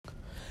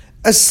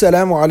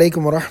Assalamu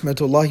alaikum wa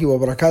rahmatullahi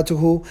wa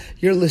barakatuhu.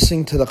 You're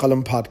listening to the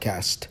Qalam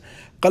podcast.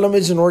 Qalam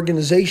is an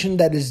organization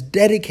that is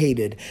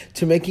dedicated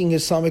to making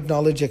Islamic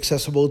knowledge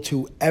accessible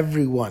to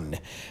everyone.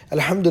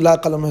 Alhamdulillah,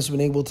 Qalam has been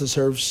able to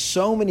serve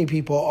so many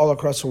people all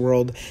across the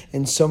world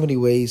in so many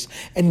ways.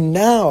 And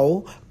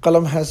now,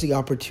 Qalam has the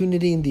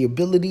opportunity and the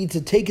ability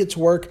to take its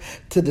work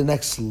to the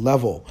next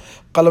level.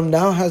 Qalam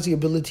now has the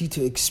ability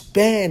to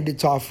expand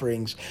its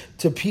offerings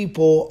to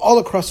people all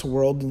across the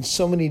world in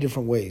so many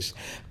different ways.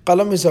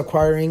 Qalam is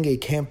acquiring a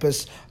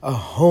campus, a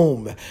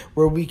home,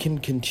 where we can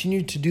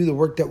continue to do the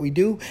work that we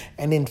do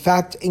and in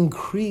fact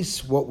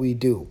increase what we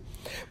do.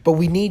 But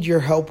we need your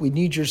help, we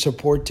need your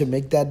support to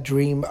make that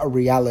dream a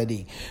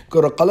reality.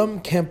 Go to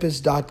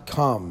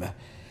qalamcampus.com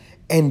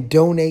and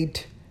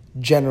donate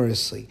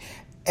generously.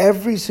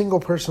 Every single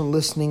person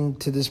listening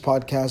to this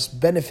podcast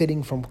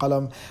benefiting from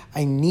Qalam,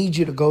 I need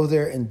you to go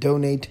there and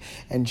donate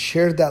and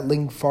share that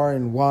link far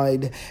and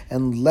wide,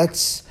 and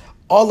let's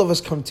all of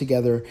us come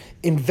together,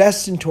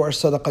 invest into our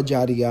sadaqah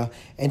jariyah,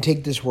 and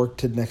take this work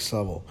to the next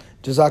level.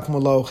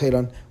 Jazakumullahu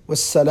khairan.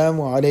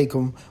 Wassalamu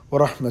alaikum wa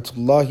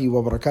rahmatullahi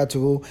wa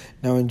barakatuhu.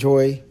 Now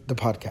enjoy the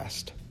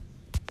podcast.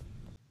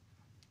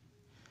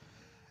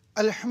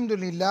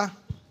 Alhamdulillah.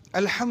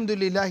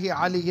 Alhamdulillahi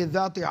aliyi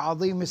dhati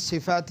azim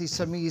as-sifati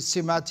sami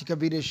as-simati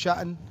kabir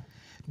al-sha'n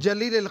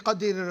jalil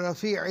al-qadr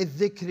rafi'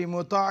 al-dhikri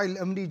muta'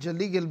 al-amri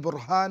jalil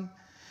al-burhan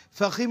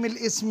فخيم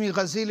الاسم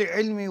غزيل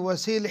العلم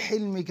وسيل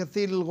الحلم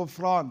كثير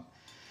الغفران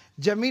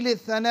جميل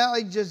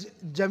الثناء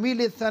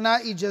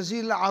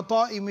جزيل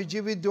العطاء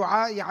مجيب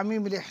الدعاء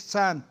عميم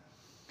الإحسان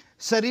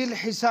سريع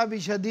الحساب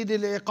شديد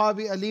العقاب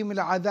أليم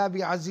العذاب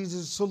عزيز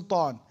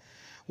السلطان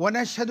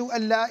ونشهد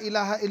أن لا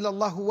إله إلا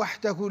الله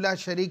وحده لا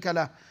شريك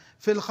له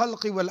في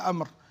الخلق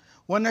والأمر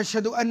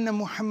ونشهد أن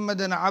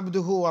محمدا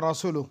عبده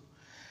ورسوله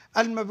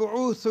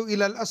المبعوث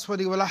إلى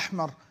الأسود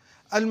والأحمر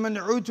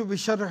المنعوت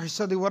بشرح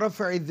الصدر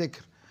ورفع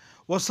الذكر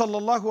وصلى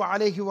الله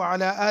عليه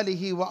وعلى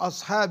آله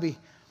وأصحابه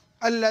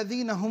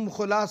الذين هم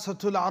خلاصة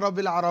العرب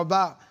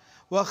العرباء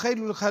وخير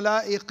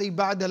الخلائق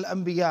بعد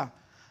الأنبياء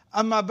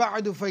أما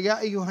بعد فيا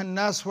أيها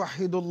الناس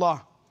وحدوا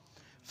الله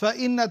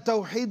فإن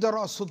التوحيد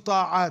رأس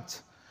الطاعات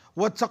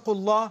واتقوا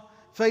الله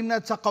فإن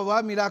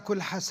التقوى ملاك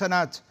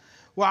الحسنات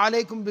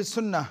وعليكم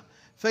بالسنة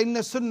فإن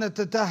السنة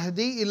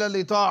تهدي إلى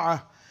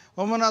الإطاعة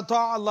ومن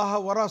أطاع الله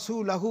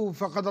ورسوله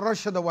فقد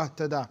رشد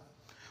واهتدى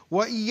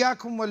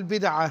وإياكم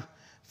والبدعة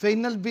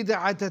فإن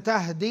البدعة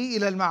تهدي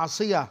إلى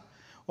المعصية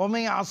ومن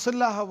يعص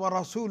الله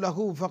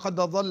ورسوله فقد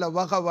ضل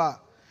وغوى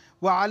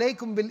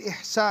وعليكم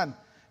بالإحسان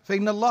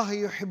فإن الله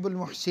يحب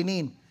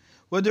المحسنين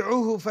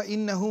وادعوه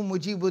فإنه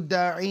مجيب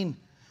الداعين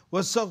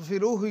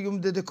واستغفروه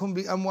يمددكم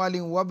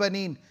بأموال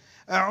وبنين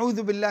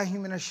أعوذ بالله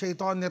من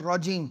الشيطان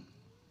الرجيم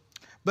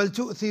بل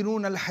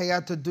تؤثرون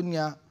الحياة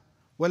الدنيا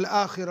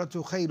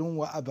والآخرة خير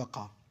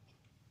وأبقى.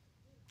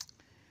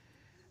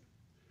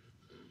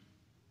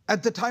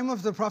 At the time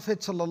of the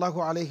Prophet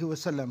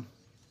ﷺ,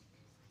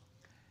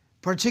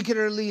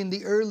 particularly in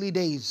the early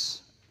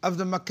days of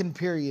the Meccan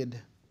period,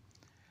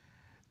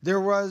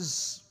 there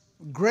was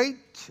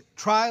great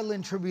trial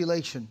and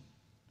tribulation.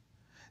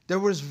 There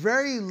was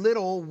very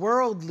little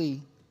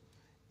worldly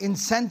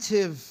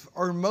incentive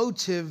or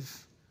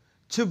motive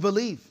to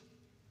believe,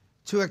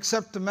 to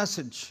accept the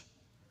message,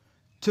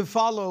 to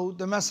follow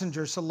the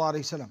Messenger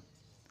ﷺ.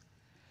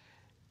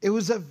 It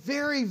was a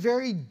very,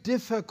 very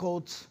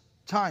difficult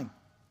time.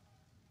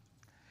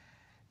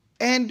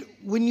 And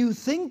when you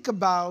think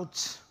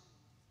about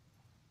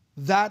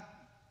that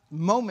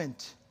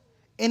moment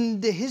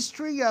in the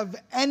history of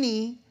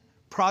any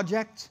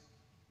project,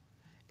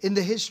 in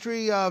the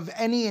history of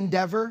any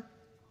endeavor,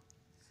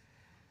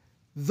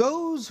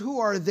 those who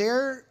are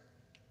there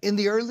in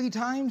the early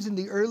times, in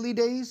the early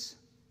days,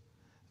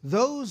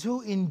 those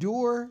who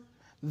endure,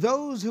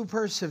 those who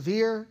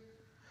persevere,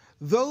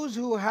 those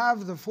who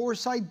have the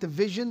foresight, the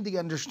vision, the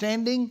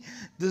understanding,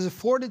 the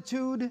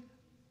fortitude,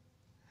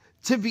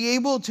 to be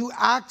able to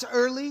act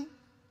early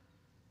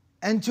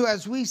and to,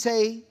 as we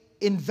say,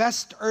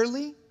 invest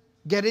early,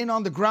 get in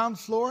on the ground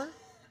floor.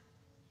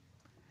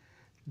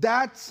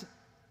 That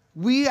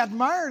we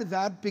admire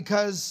that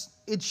because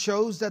it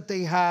shows that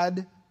they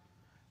had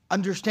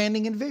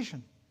understanding and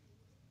vision.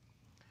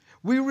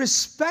 We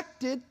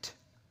respect it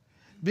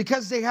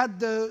because they had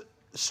the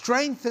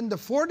strength and the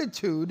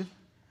fortitude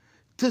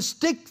to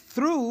stick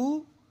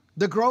through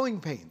the growing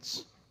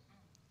pains.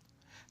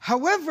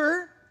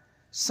 However,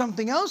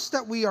 something else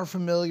that we are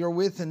familiar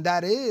with, and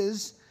that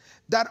is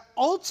that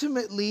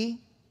ultimately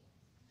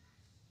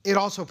it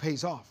also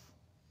pays off.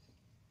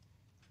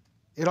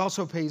 It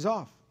also pays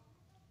off.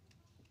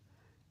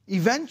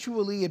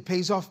 Eventually it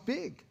pays off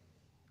big,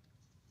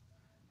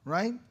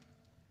 right?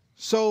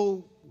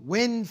 So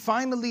when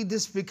finally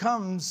this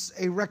becomes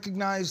a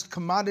recognized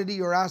commodity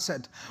or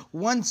asset,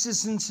 once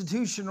this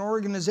institution or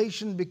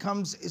organization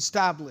becomes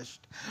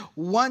established,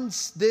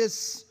 once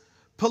this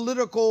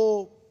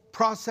political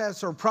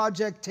process or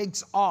project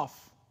takes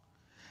off,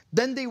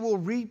 then they will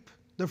reap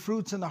the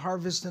fruits and the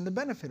harvest and the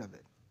benefit of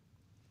it.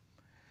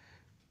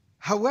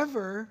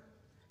 However,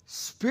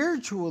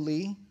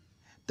 spiritually,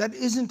 that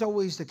isn't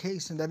always the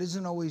case, and that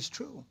isn't always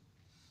true.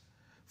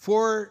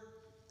 For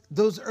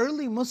those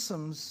early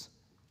Muslims,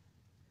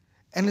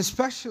 and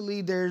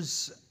especially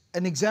there's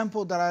an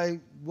example that I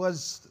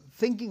was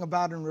thinking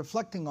about and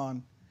reflecting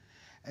on,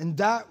 and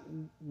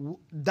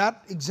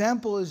that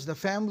example is the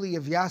family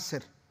of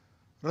Yasir,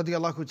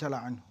 radiallahu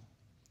ta'ala anhu,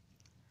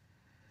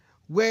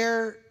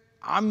 where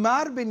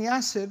Ammar bin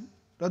Yasir,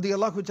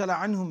 radiallahu ta'ala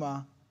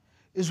anhuma,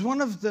 is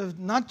one of the,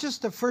 not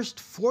just the first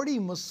 40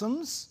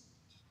 Muslims,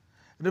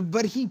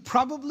 but he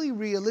probably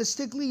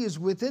realistically is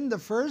within the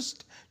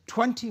first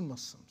 20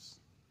 Muslims.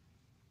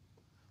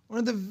 One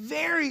of the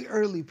very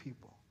early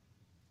people.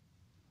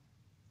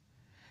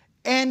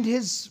 And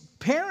his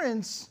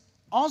parents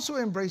also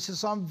embraced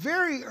Islam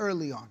very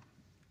early on.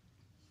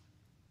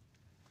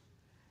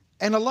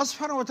 And Allah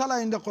subhanahu wa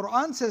ta'ala in the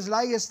Quran says,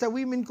 لا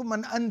يستوي منكم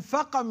من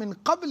أنفق من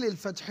قبل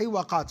الفتح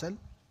وقاتل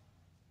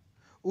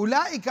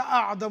أولئك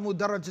أعظم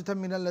درجة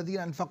من الذين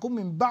أنفقوا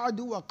من بعد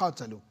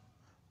وقاتلوا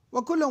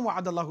وكلا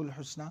وعد الله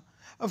الحسنى.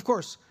 Of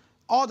course,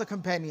 all the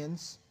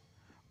companions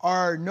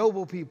are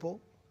noble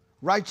people,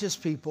 righteous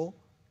people,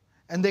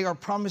 and they are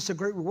promised a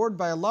great reward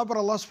by Allah. But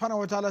Allah subhanahu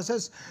wa ta'ala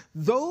says,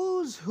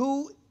 those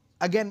who,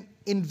 again,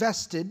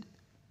 invested,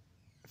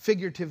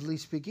 figuratively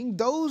speaking,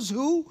 those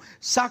who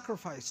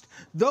sacrificed,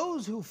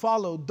 those who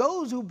followed,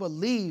 those who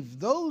believed,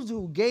 those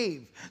who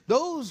gave,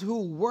 those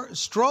who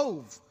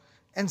strove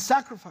and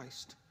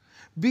sacrificed.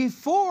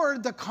 Before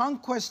the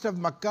conquest of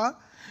Mecca,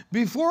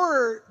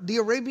 before the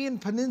Arabian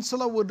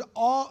Peninsula would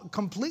all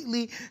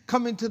completely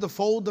come into the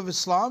fold of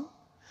Islam,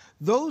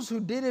 those who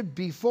did it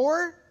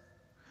before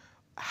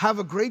have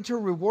a greater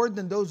reward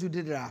than those who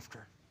did it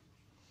after.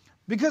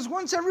 Because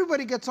once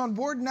everybody gets on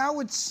board,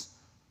 now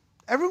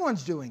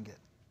everyone's doing it.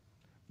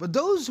 But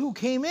those who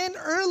came in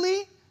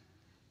early,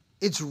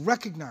 it's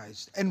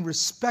recognized and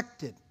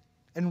respected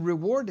and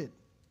rewarded.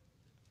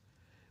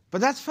 But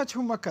that's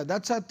Fathu Makkah,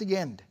 that's at the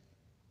end.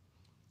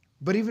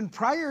 But even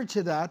prior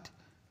to that,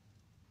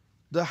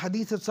 the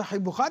hadith of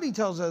Sahih Bukhari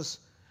tells us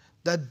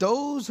that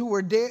those who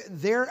were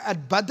there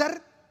at Badr,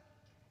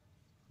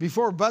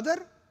 before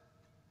Badr,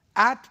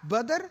 at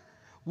Badr,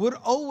 would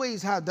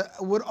always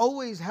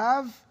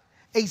have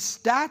a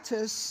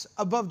status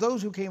above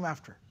those who came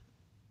after.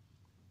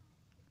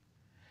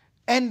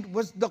 And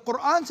the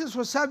Quran says,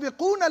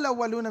 وَسَابِقُونَ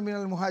الْأَوَّلُونَ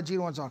مِنَ الْمُهَاجِرِينَ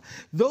وَالْأَنصَارِ.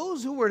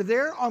 Those who were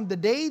there on the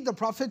day the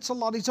Prophet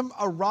ﷺ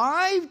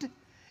arrived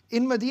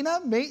in Medina,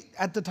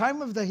 at the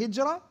time of the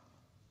Hijrah,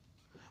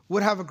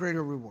 would have a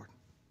greater reward.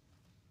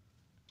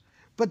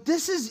 But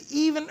this is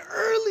even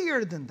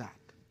earlier than that.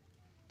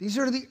 These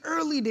are the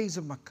early days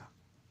of Mecca,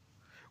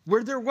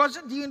 where there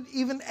wasn't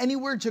even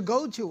anywhere to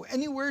go to,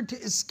 anywhere to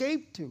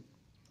escape to,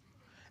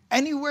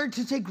 anywhere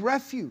to take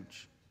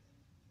refuge.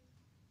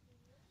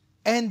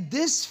 And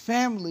this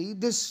family,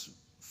 this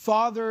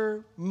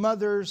father,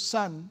 mother,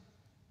 son,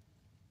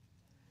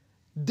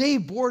 they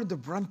bore the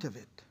brunt of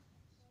it.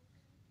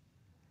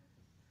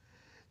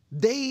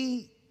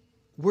 They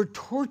were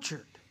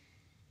tortured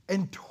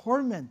and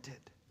tormented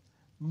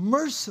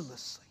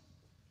mercilessly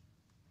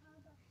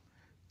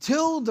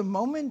till the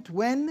moment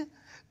when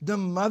the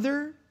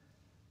mother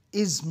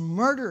is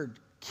murdered,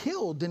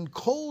 killed in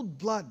cold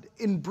blood,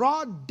 in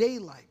broad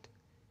daylight,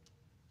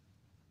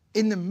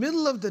 in the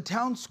middle of the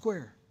town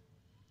square,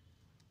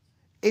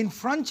 in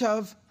front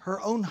of her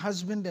own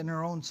husband and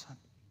her own son.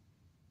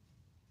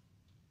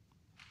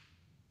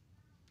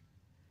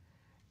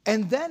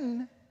 And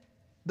then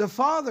the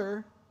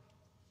father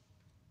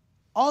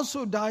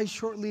also dies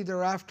shortly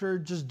thereafter,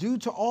 just due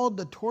to all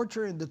the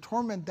torture and the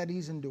torment that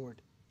he's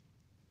endured.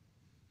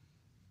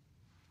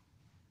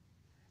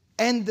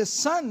 And the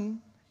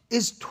son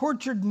is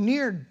tortured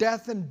near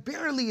death and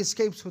barely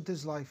escapes with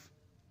his life.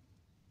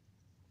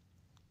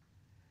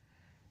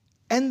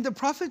 And the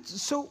Prophet,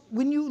 so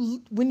when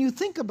you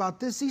think about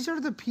this, these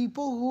are the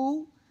people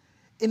who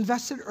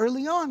invested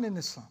early on in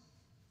Islam.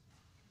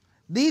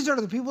 These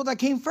are the people that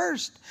came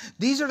first.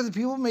 These are the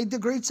people who made the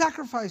great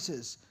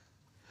sacrifices.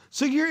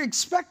 So you're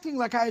expecting,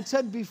 like I had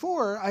said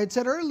before, I had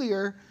said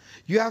earlier,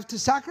 you have to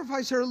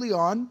sacrifice early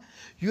on.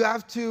 You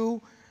have to,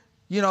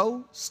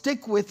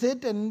 stick with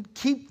it and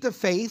keep the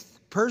faith,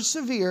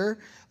 persevere,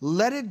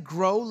 let it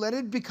grow, let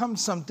it become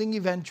something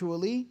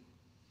eventually.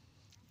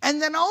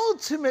 And then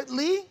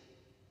ultimately,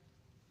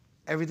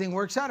 everything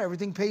works out,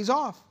 everything pays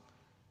off.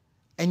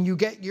 And you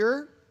get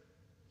your,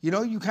 you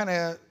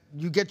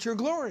get your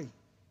glory.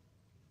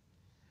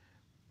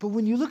 But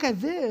when you look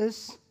at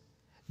this,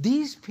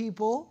 these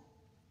people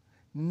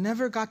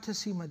never got to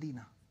see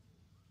Medina.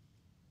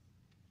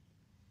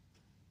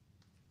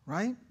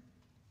 Right?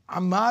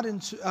 Ammar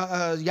and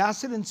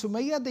Yasir and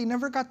Sumayya, they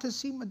never got to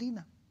see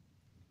Medina.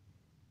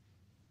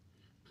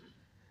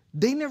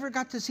 They never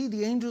got to see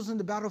the angels in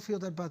the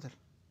battlefield at Badr.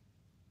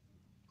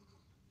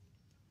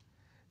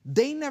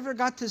 They never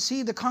got to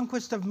see the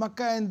conquest of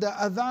Mecca and the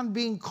adhan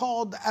being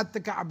called at the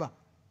Kaaba.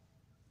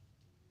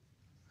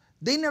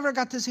 They never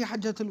got to see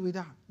Hajjatul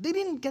Wida. They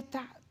didn't get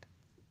that.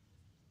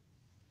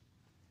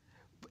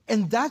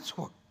 And that's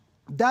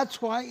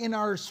That's why in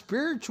our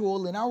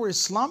spiritual, in our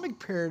Islamic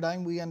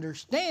paradigm, we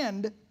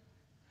understand,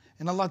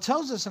 and Allah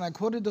tells us, and I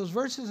quoted those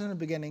verses in the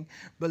beginning,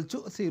 بَلْ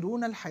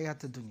تُؤْثِرُونَ الْحَيَاةَ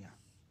الدُّنْيَا.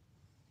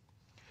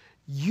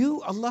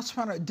 Allah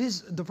subhanahu wa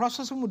ta'ala, the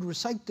Prophet would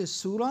recite this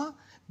surah,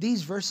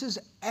 these verses,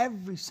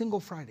 every single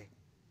Friday.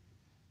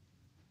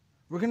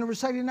 We're going to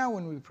recite it now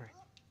when we pray.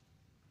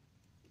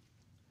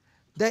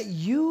 That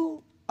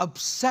you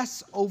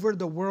obsess over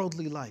the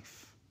worldly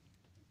life.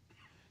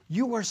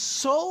 You are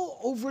so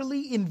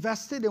overly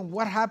invested in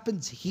what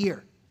happens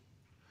here.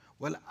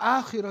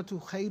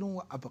 وَالْآخِرَةُ خَيْرٌ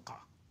وَأَبْقَى.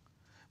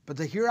 But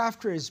the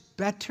hereafter is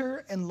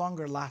better and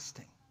longer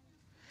lasting.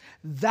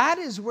 That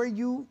is where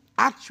you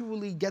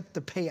actually get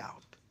the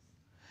payout.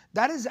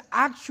 That is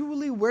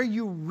actually where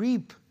you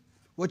reap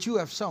what you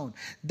have sown.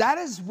 That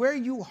is where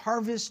you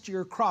harvest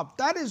your crop.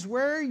 That is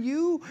where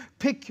you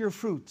pick your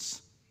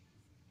fruits.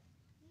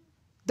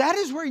 That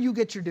is where you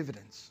get your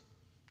dividends.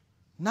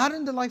 Not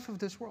in the life of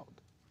this world.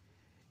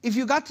 If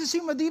you got to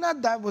see Medina,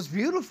 that was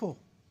beautiful.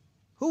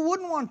 Who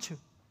wouldn't want to?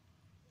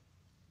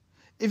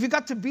 If you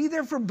got to be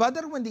there for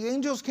Badr when the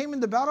angels came in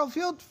the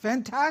battlefield,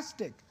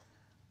 fantastic.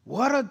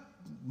 What a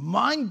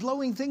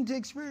mind-blowing thing to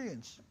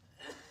experience.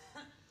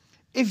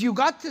 If you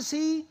got to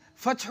see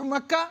Fath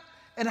Makkah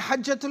and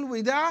Hajjatul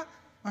Wida,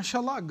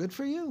 mashallah, good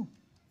for you.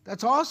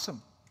 That's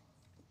awesome.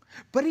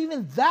 But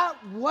even that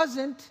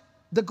wasn't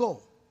the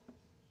goal.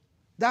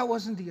 That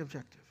wasn't the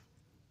objective.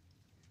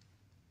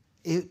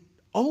 It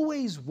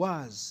always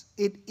was,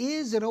 it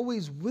is, it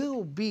always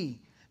will be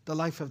the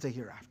life of the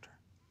hereafter.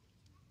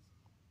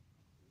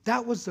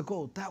 That was the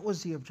goal, that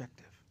was the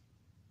objective.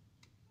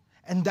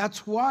 And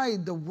that's why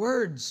the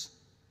words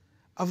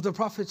of the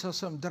Prophet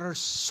ﷺ that are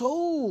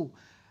so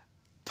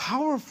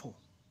powerful,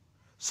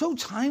 so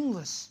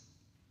timeless,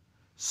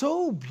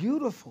 so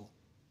beautiful,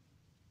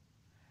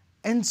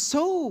 and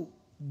so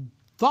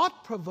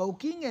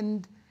thought-provoking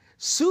and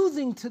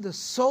soothing to the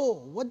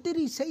soul. What did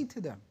he say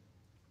to them?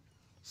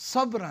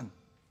 Sabran,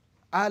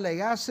 ala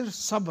Yasir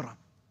sabran.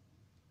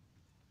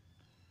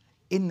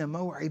 Inna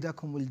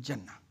maw'idakum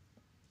al-jannah.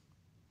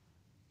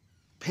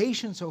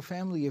 Patience, O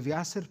family of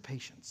Yasir,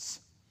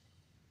 patience.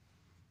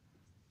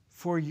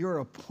 For your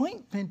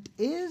appointment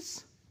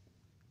is,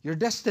 your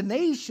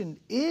destination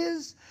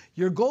is,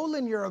 your goal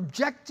and your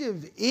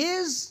objective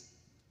is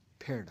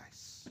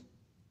paradise.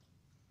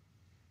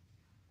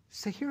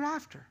 It's the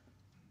hereafter.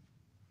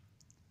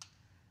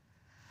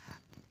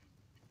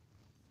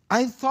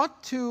 I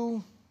thought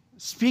to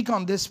speak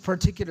on this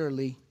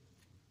particularly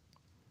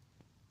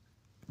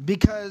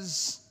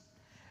because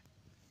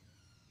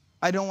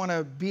I don't want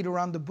to beat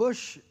around the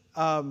bush.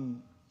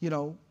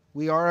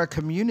 We are a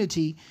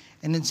community,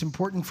 and it's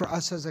important for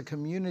us as a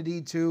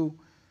community to,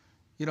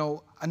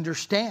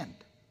 understand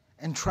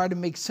and try to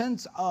make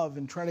sense of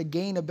and try to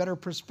gain a better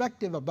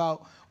perspective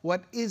about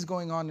what is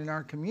going on in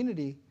our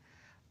community.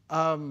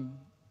 Allah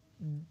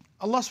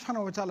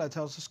subhanahu wa ta'ala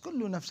tells us,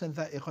 كُلُّ نَفْسٍ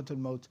ذَائِقَةُ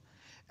الْمَوْتِ.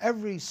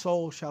 Every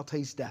soul shall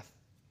taste death.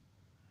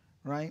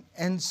 Right?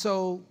 And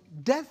so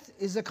death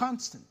is a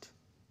constant.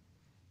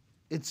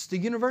 It's the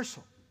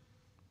universal.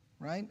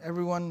 Right?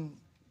 Everyone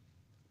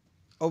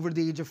over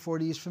the age of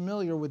 40 is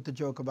familiar with the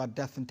joke about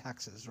death and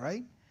taxes,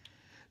 right?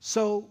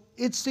 So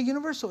it's the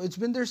universal. It's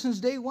been there since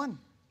day one.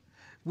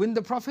 When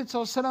the Prophet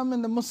ﷺ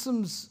and the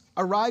Muslims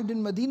arrived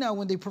in Medina,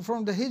 when they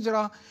performed the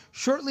hijrah,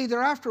 shortly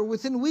thereafter,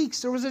 within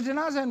weeks, there was a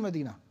janazah in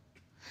Medina.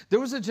 There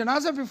was a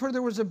janazah before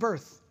there was a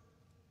birth.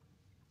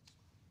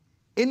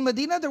 In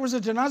Medina, there was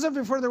a janazah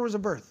before there was a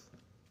birth.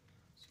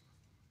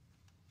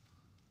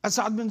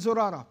 As'ad bin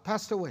Zurara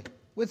passed away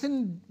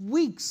within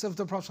weeks of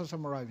the Prophet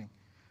ﷺ arriving.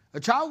 A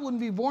child wouldn't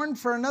be born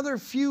for another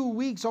few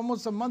weeks,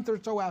 almost a month or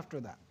so after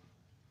that.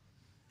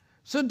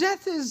 So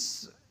death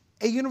is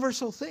a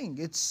universal thing.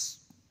 It's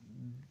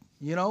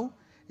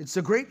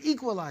the great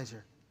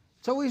equalizer.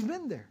 It's always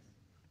been there.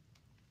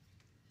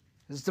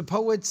 As the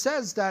poet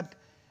says that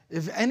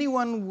if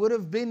anyone would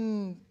have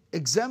been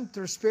exempt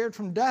or spared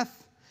from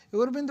death, it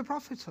would have been the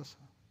Prophet ﷺ.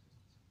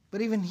 But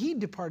even he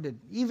departed,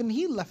 even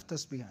he left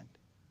us behind.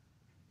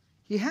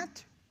 He had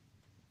to.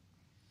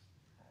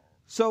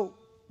 So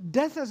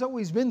death has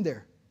always been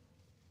there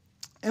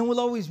and will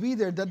always be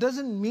there. That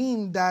doesn't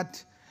mean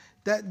that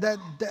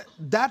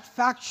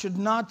fact should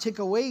not take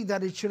away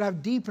that it should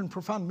have deep and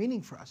profound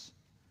meaning for us.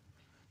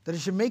 That it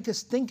should make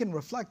us think and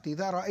reflect.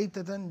 إِذَا رَأَيْتَ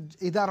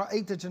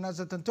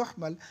جَنَازَةً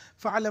تُحْمَلْ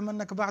فَعَلَمْ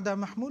أَنَّكَ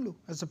بَعْدَهَا مَحْمُولُ,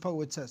 as the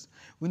poet says.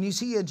 When you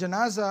see a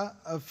janazah,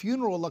 a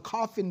funeral, a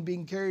coffin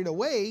being carried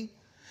away,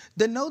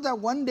 then know that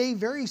one day,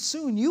 very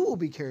soon, you will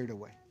be carried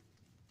away.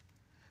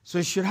 So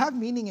it should have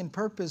meaning and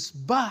purpose,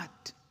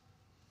 but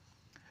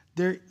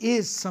there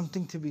is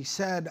something to be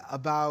said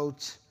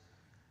about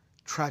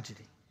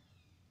tragedy.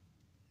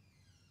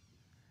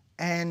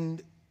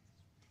 And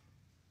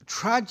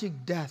tragic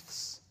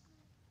deaths,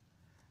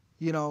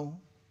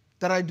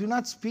 that I do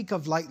not speak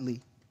of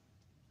lightly.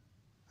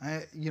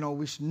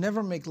 We should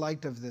never make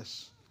light of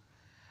this.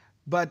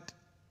 But,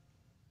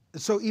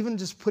 so even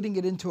just putting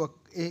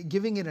it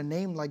giving it a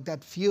name like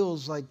that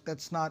feels like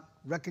that's not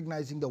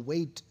recognizing the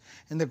weight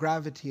and the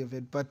gravity of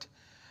it. But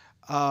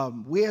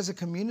We as a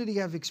community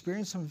have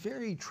experienced some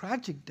very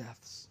tragic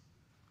deaths,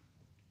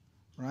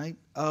 right?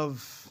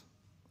 Of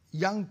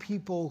young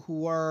people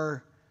who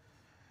are,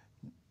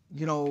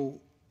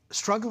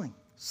 struggling,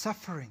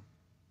 suffering,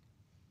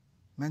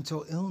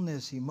 mental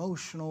illness,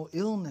 emotional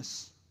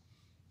illness.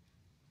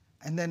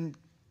 And then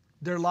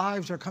their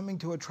lives are coming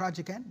to a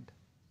tragic end.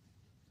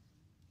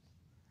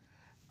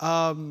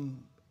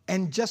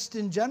 And just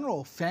in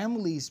general,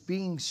 families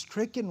being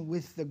stricken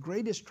with the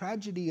greatest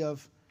tragedy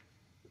of,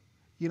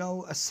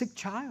 a sick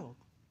child.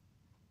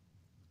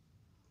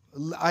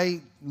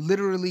 I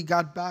literally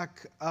got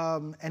back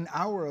an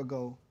hour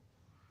ago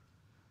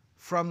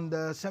from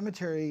the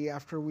cemetery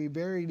after we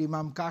buried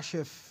Imam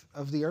Kashif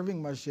of the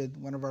Irving Masjid,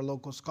 one of our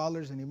local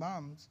scholars and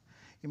imams.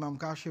 Imam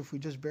Kashif, we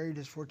just buried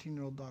his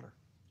 14-year-old daughter,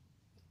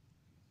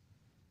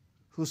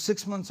 who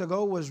 6 months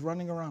ago was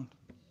running around.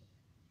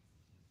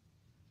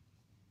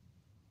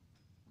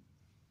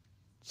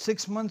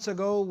 6 months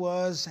ago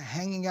was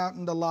hanging out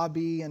in the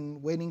lobby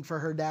and waiting for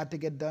her dad to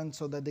get done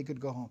so that they could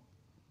go home,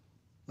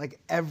 like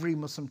every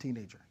Muslim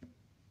teenager.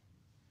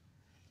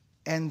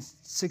 And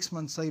 6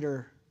 months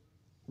later,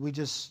 we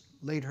just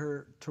laid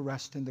her to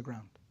rest in the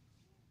ground.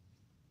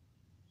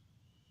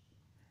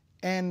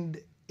 And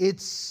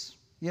it's,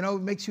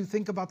 it makes you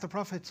think about the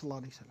Prophet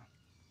ﷺ.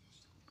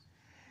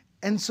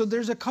 And so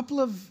there's a couple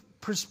of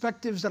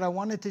perspectives that I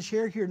wanted to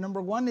share here.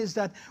 Number one is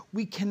that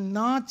we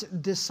cannot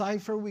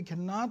decipher, we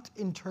cannot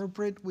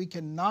interpret, we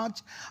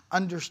cannot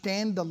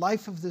understand the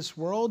life of this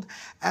world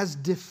as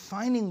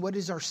defining what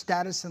is our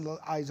status in the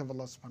eyes of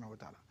Allah subhanahu wa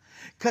ta'ala.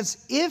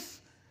 Because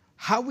if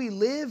how we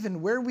live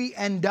and where we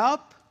end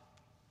up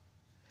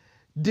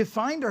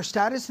defined our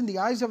status in the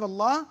eyes of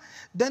Allah,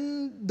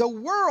 then the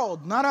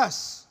world, not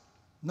us,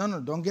 no,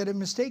 don't get it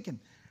mistaken,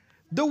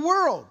 the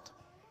world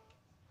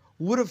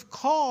would have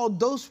called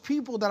those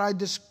people that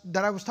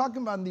I was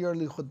talking about in the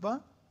early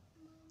khutbah,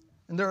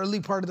 in the early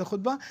part of the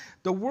khutbah,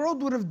 the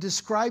world would have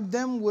described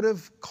them, would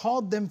have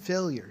called them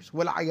failures.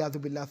 وَالْعَيَاذُ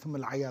بِاللَّهِ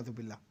ثُمَّ الْعَيَاذُ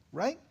بِاللَّهِ.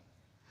 Right?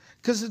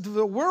 Because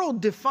the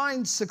world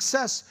defines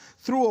success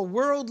through a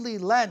worldly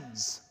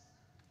lens,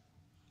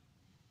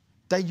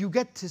 that you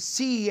get to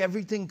see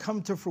everything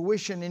come to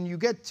fruition, and you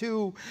get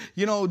to,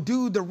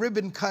 do the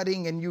ribbon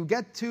cutting, and you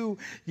get to,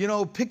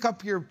 pick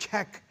up your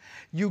check.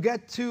 You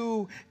get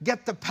to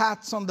get the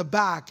pats on the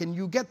back, and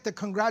you get the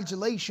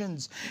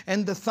congratulations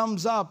and the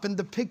thumbs up and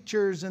the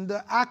pictures and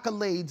the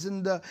accolades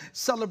and the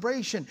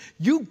celebration.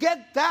 You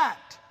get that.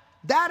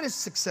 That is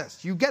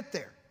success. You get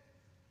there.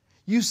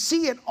 You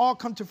see it all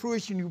come to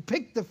fruition. You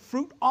pick the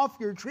fruit off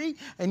your tree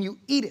and you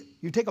eat it.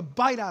 You take a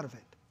bite out of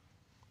it.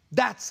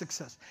 That's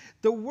success.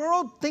 The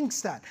world thinks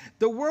that.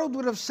 The world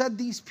would have said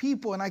these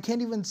people, and I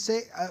can't even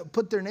say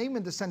put their name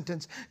in the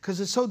sentence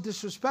because it's so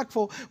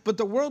disrespectful, but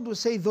the world would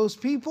say those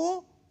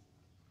people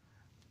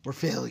were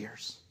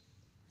failures.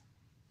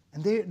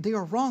 And they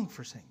are wrong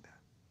for saying that.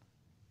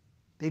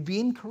 They'd be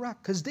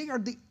incorrect because they are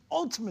the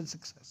ultimate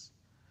success.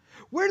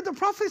 Where the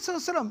Prophet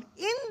ﷺ,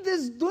 in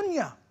this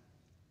dunya,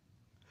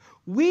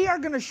 we are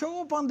going to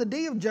show up on the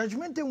day of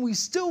judgment and we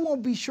still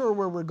won't be sure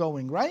where we're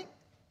going, right?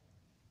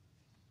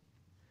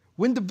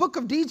 When the book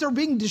of deeds are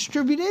being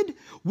distributed,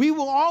 we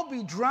will all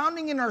be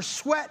drowning in our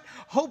sweat,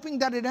 hoping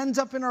that it ends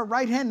up in our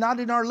right hand, not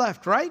in our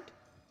left, right?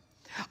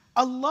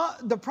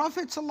 The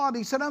Prophet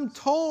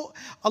ﷺ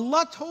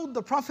Allah told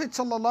the Prophet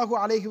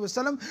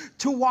ﷺ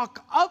to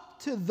walk up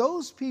to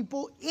those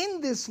people in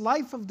this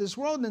life of this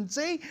world and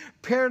say,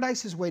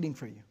 paradise is waiting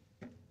for you.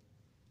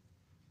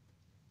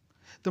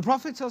 The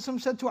Prophet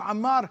ﷺ said to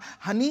Ammar,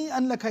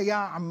 Hani'an laka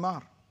ya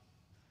Ammar.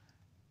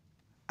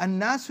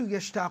 الناس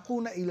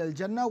يشتاقون إلى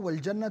الجنة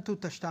والجنة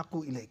تشتاق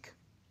إليك.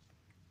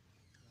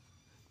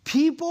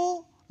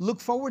 People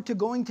look forward to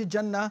going to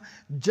Jannah.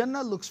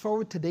 Jannah looks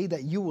forward to the day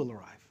that you will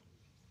arrive.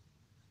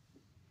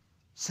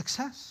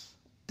 Success.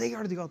 They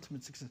are the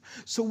ultimate success.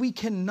 So we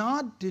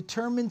cannot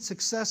determine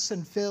success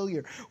and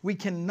failure. We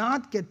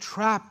cannot get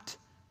trapped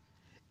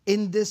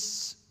in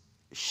this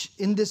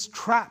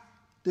trap,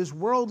 this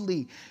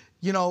worldly,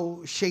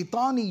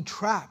 shaitani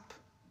trap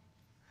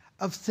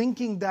of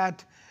thinking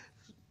that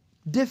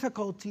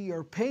difficulty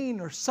or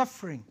pain or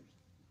suffering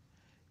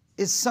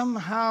is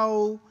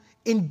somehow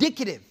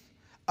indicative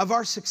of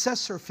our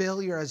success or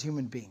failure as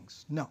human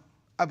beings. No,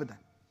 abadan.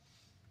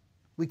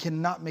 We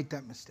cannot make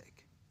that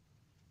mistake.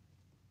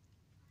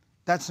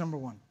 That's number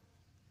one.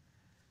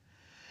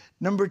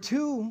 Number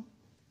two,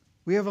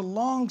 we have a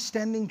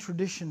long-standing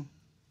tradition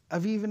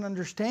of even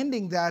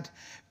understanding that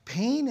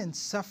pain and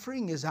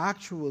suffering is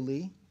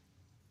actually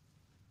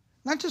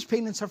not just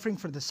pain and suffering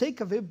for the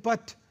sake of it,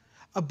 but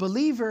a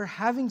believer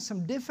having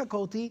some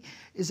difficulty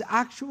is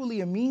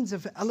actually a means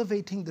of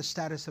elevating the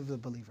status of the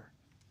believer.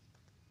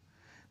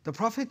 The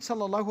Prophet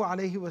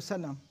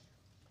ﷺ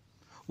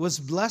was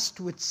blessed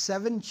with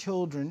 7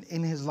 children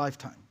in his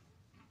lifetime.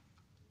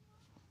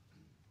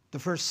 The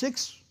first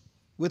 6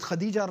 with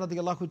Khadija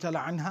radiallahu ta'ala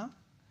anha,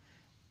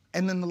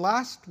 and then the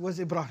last was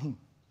Ibrahim.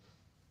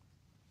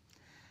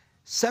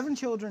 7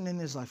 children in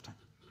his lifetime.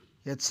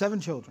 He had 7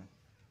 children.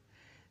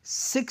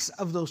 6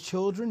 of those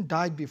children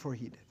died before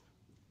he did.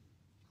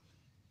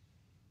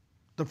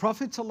 The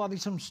Prophet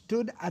ﷺ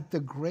stood at the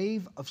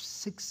grave of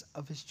 6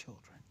 of his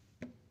children.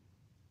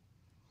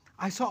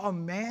 I saw a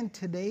man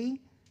today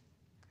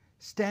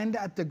stand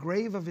at the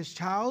grave of his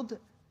child,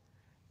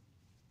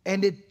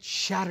 and it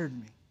shattered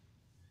me.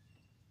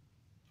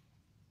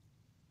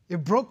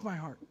 It broke my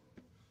heart.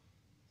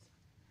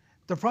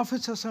 The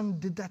Prophet ﷺ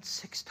did that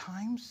 6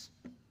 times.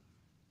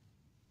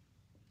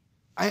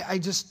 I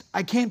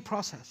can't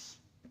process.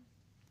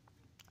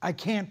 I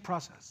can't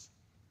process.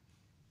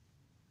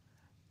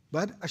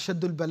 But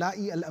أشد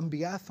البلاء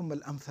الأنبياء ثم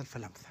الأمثل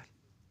فالأمثل.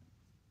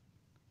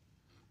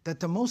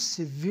 That the most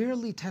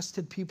severely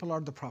tested people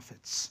are the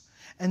prophets,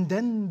 and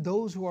then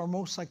those who are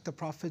most like the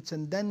prophets,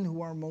 and then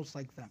who are most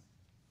like them.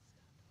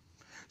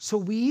 So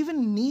we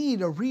even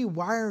need a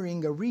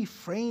rewiring, a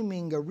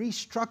reframing, a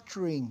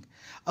restructuring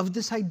of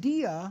this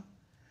idea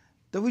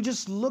that we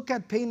just look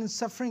at pain and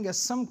suffering as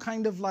some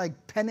kind of like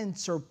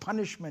penance or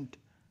punishment.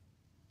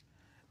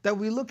 That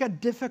we look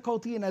at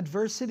difficulty and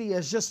adversity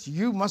as just,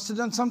 you must have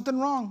done something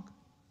wrong.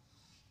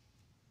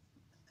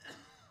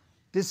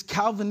 This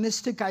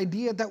Calvinistic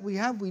idea that we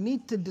have, we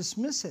need to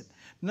dismiss it.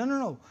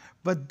 No.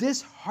 But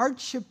this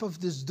hardship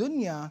of this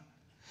dunya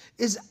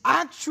is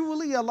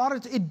actually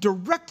it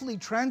directly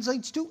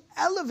translates to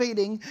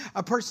elevating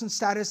a person's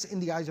status in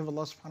the eyes of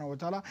Allah subhanahu wa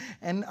ta'ala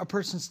and a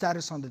person's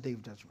status on the Day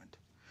of Judgment.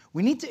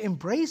 We need to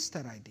embrace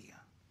that idea.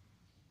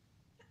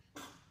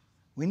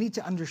 We need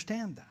to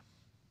understand that.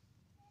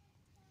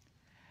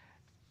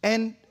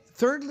 And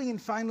thirdly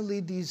and finally,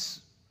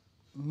 these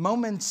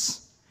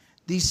moments,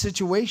 these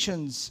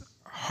situations,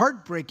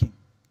 heartbreaking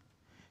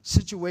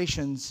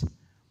situations,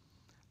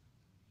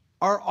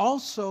 are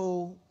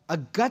also a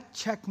gut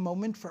check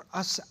moment for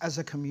us as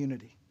a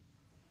community.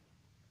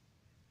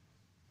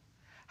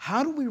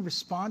 How do we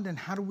respond and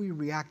how do we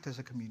react as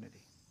a community?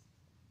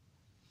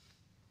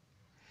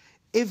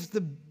 If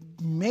the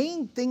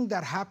main thing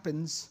that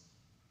happens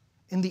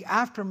in the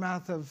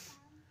aftermath of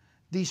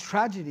these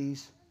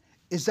tragedies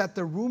is that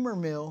the rumor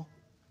mill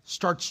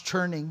starts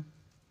churning,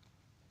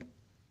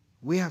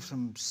 we have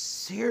some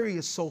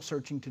serious soul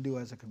searching to do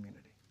as a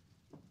community.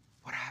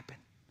 What happened?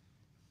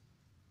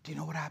 Do you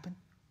know what happened?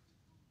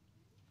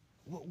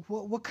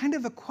 What kind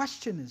of a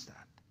question is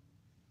that?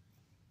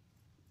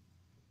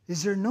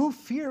 Is there no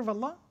fear of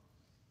Allah?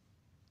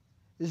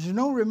 Is there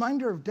no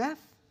reminder of death?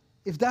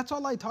 If that's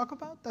all I talk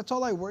about, that's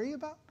all I worry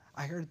about,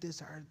 I heard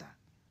this, I heard that.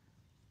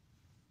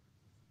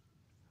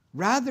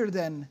 Rather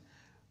than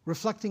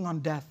reflecting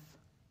on death,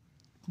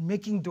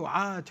 making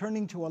dua,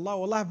 turning to Allah,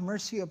 Allah have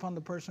mercy upon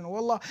the person,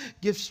 Allah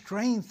give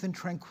strength and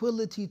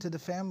tranquility to the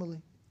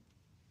family.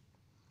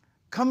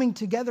 Coming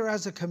together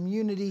as a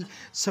community,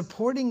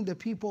 supporting the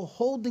people,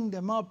 holding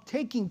them up,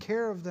 taking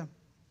care of them.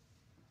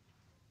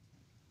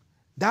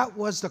 That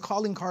was the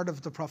calling card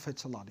of the Prophet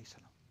ﷺ.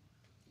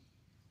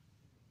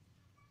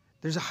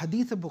 There's a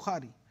hadith of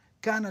Bukhari,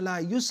 كَانَ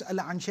لَا يُسْأَلَ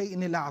عَنْ شَيْءٍ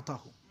إِلَّا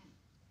أَعْطَاهُ.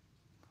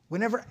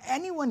 Whenever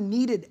anyone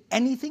needed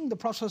anything, the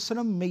Prophet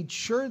ﷺ made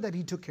sure that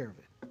he took care of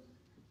it.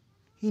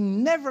 He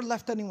never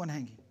left anyone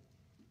hanging.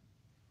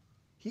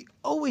 He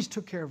always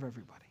took care of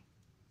everybody.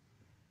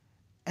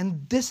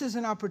 And this is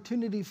an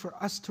opportunity for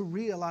us to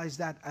realize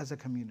that as a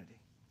community.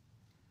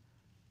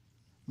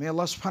 May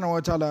Allah subhanahu wa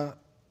ta'ala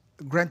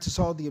grant us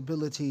all the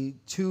ability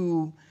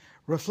to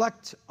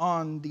reflect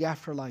on the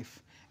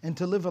afterlife and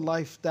to live a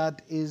life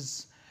that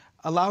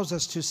allows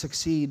us to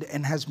succeed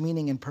and has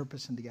meaning and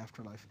purpose in the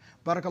afterlife.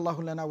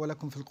 Barakallahu lana wa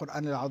lakum fil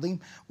Qur'an al-azim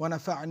wa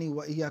nafa'ani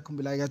wa iyyakum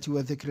bil ayati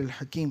wa dhikri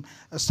al-hakim.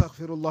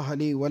 Astaghfirullah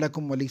li wa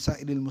lakum wa li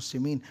sa'iril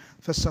muslimin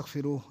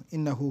fastaghfiruhu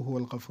innahu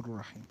huwal ghafurur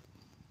rahim.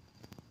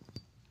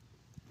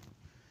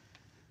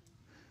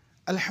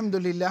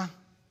 Alhamdulillah.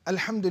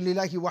 الحمد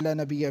لله ولا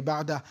نبي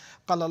بعده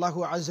قال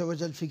الله عز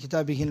وجل في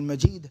كتابه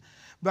المجيد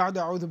بعد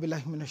أعوذ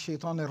بالله من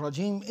الشيطان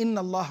الرجيم إن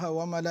الله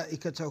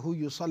وملائكته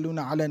يصلون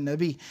على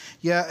النبي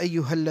يا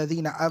أيها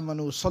الذين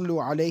آمنوا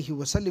صلوا عليه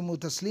وسلموا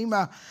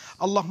تسليما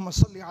اللهم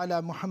صل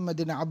على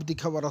محمد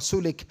عبدك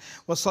ورسولك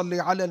وصل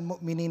على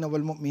المؤمنين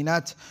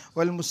والمؤمنات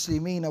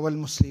والمسلمين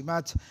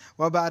والمسلمات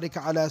وبارك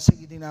على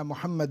سيدنا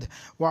محمد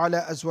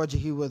وعلى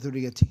أزواجه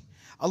وذريته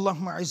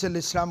اللهم أعز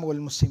الإسلام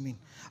والمسلمين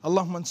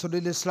اللهم انصر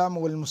الإسلام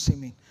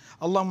والمسلمين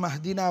اللهم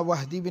اهدنا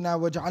واهد بنا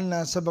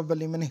واجعلنا سببا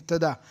لمن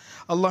اهتدى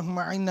اللهم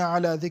أعنا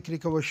على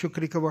ذكرك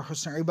وشكرك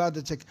وحسن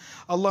عبادتك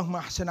اللهم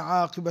احسن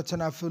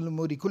عاقبتنا في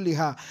الأمور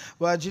كلها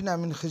وأجرنا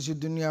من خزي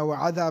الدنيا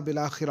وعذاب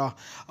الآخرة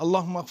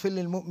اللهم اغفر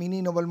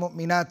للمؤمنين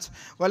والمؤمنات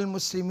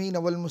والمسلمين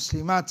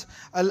والمسلمات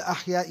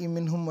الأحياء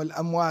منهم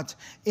والأموات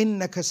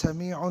إنك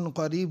سميع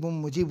قريب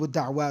مجيب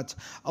الدعوات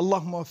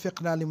اللهم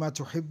وفقنا لما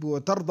تحب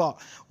وترضى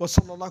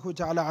وصلى الله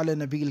تعالى على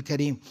النبي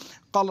الكريم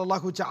قال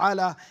الله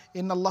تعالى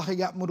إن الله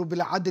يأمر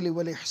بالعدل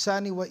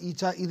والإحسان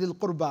وإيتاء ذي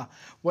القربى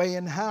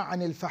وينهى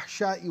عن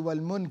الفحشاء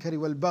والمنكر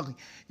والبغي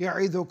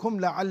يعظكم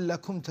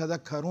لعلكم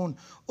تذكرون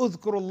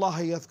اذكروا الله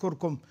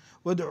يذكركم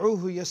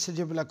وادعوه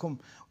يستجب لكم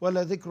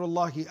ولذكر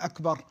الله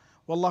أكبر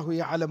والله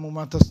يعلم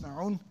ما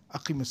تصنعون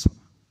أقيموا الصلاة.